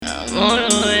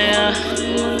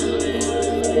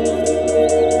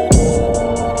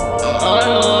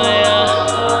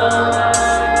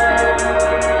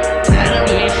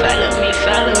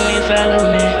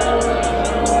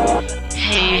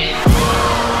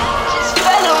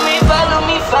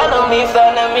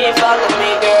follow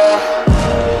me, girl.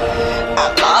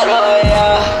 I'm all the way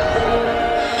up.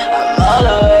 I'm all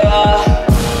the way up.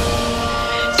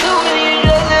 Too many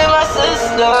drugs in my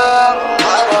system. I'm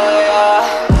all the way up.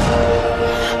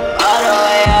 All the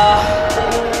way up.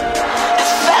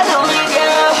 Just follow me,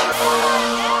 girl.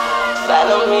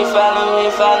 Follow me, follow me,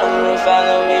 follow me,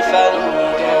 follow me, follow me,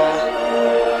 girl.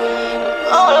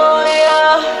 All the way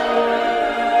up.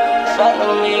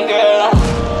 Follow me, girl.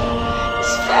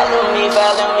 Just follow me,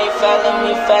 follow me, follow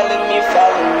me, follow me,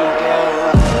 follow me, girl.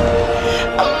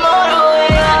 I'm all the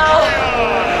way up.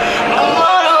 I'm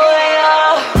all the way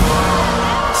up.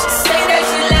 She say that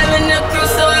she loving the crew,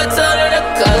 so I told her to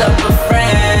call up her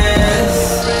friends.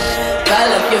 Call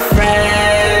up your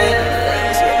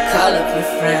friends. Call up your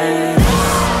friends.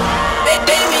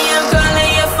 Baby, I'm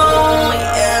calling your phone.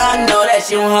 Yeah, I know that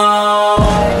you home.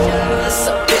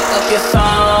 So pick up your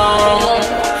phone.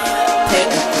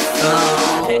 Pick up the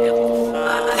phone. Pick up the phone.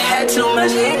 I had too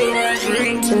much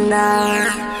energy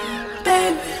tonight,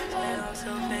 baby.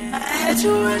 I had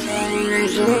too much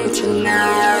energy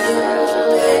tonight,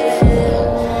 baby.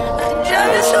 I'm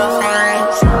driving so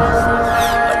fast,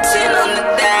 my 10 on the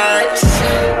dash.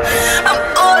 I'm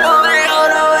all the way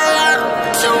up.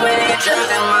 Too many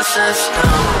drugs in my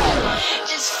system.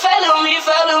 Just follow me,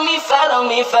 follow me, follow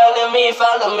me, follow me,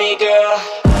 follow me, girl.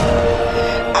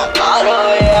 I'm all the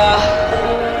way up.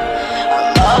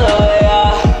 I'm all the way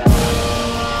up.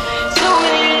 Too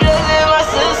many drugs in my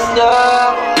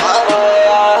system. I'm all the way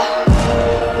up.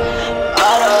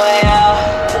 All the way up.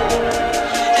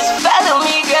 Just follow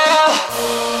me, girl.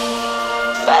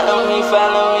 Follow me,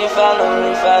 follow me, follow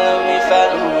me, follow me,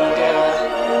 follow me, girl.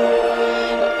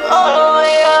 All the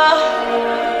way up.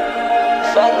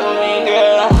 Follow me,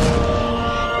 girl.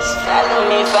 Just follow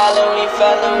me, follow me,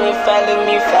 follow me, follow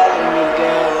me, follow me,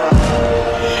 girl.